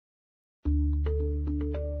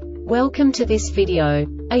Welcome to this video.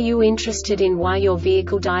 Are you interested in why your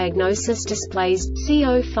vehicle diagnosis displays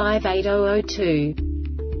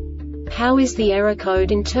C0580-02? How is the error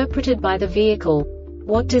code interpreted by the vehicle?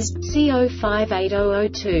 What does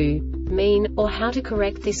C0580-02 mean, or how to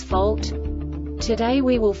correct this fault? Today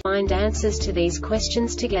we will find answers to these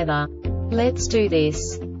questions together. Let's do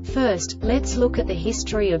this. First, let's look at the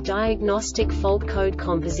history of diagnostic fault code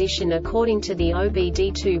composition according to the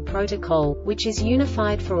OBD2 protocol, which is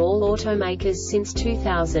unified for all automakers since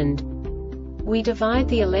 2000. We divide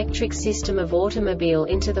the electric system of automobile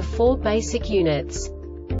into the four basic units: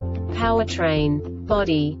 powertrain,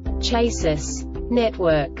 body, chassis,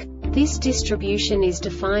 network. This distribution is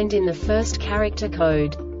defined in the first character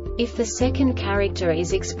code. If the second character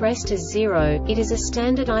is expressed as 0, it is a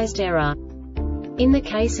standardized error. In the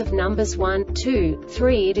case of numbers 1, 2,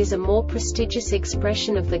 3, it is a more prestigious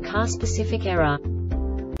expression of the car-specific error.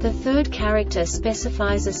 The third character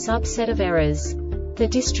specifies a subset of errors. The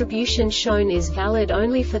distribution shown is valid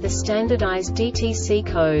only for the standardized DTC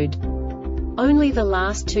code. Only the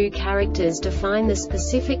last two characters define the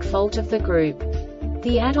specific fault of the group.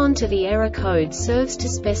 The add-on to the error code serves to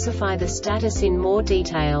specify the status in more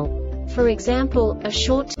detail. For example, a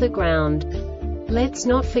short to the ground. Let's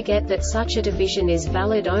not forget that such a division is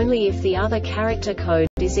valid only if the other character code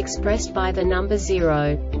is expressed by the number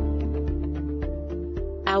 0.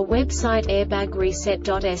 Our website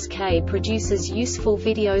airbagreset.sk produces useful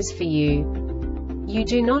videos for you. You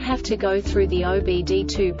do not have to go through the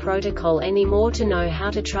OBD2 protocol anymore to know how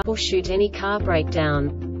to troubleshoot any car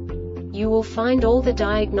breakdown. You will find all the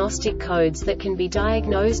diagnostic codes that can be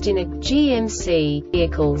diagnosed in a GMC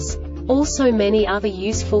vehicles. Also many other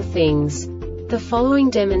useful things. The following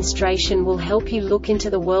demonstration will help you look into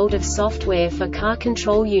the world of software for car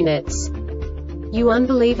control units. You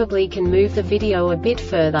unbelievably can move the video a bit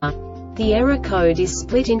further. The error code is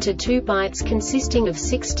split into 2 bytes consisting of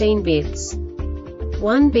 16 bits.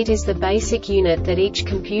 1 bit is the basic unit that each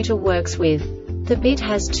computer works with. The bit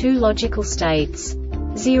has 2 logical states: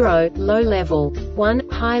 0, low level, 1,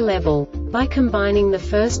 high level. By combining the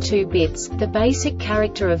first 2 bits, the basic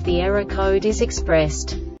character of the error code is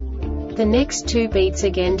expressed. The next 2 beats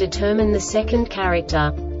again determine the second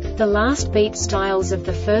character. The last beat styles of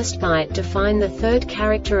the first byte define the third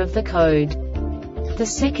character of the code. The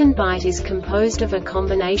second byte is composed of a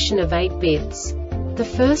combination of 8 bits. The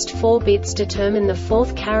first 4 bits determine the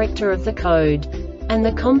fourth character of the code. And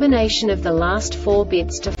the combination of the last 4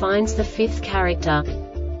 bits defines the fifth character.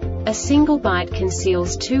 A single byte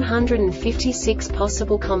conceals 256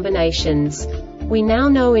 possible combinations. We now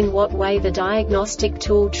know in what way the diagnostic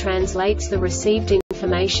tool translates the received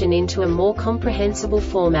information into a more comprehensible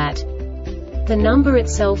format. The number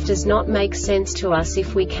itself does not make sense to us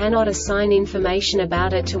if we cannot assign information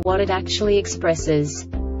about it to what it actually expresses.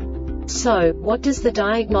 So, what does the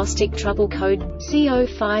Diagnostic Trouble Code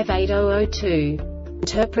C0580-02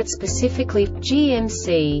 interpret specifically for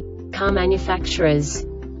GMC car manufacturers?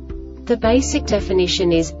 The basic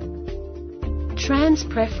definition is trans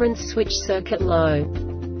preference switch circuit low.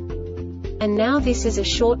 And now this is a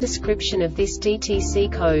short description of this DTC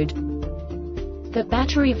code. The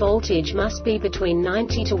battery voltage must be between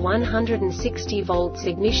 90 to 160 volts.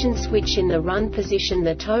 Ignition switch in the run position.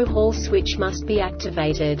 The tow haul switch must be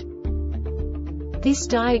activated. This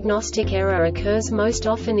diagnostic error occurs most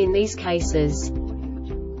often in these cases.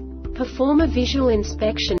 Perform a visual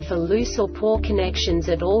inspection for loose or poor connections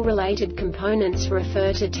at all related components.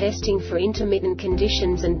 Refer to testing for intermittent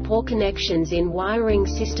conditions and poor connections in wiring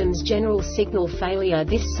systems. General signal failure.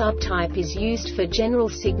 This subtype is used for general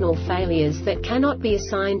signal failures that cannot be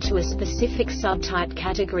assigned to a specific subtype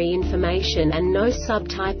category information and no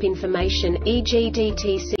subtype information, e.g.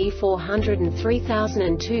 DTC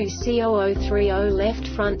 400-3002 C0030 left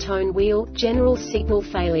front tone wheel. General signal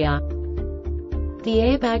failure. The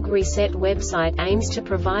Airbag Reset website aims to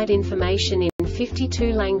provide information in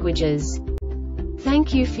 52 languages.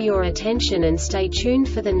 Thank you for your attention and stay tuned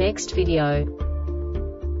for the next video.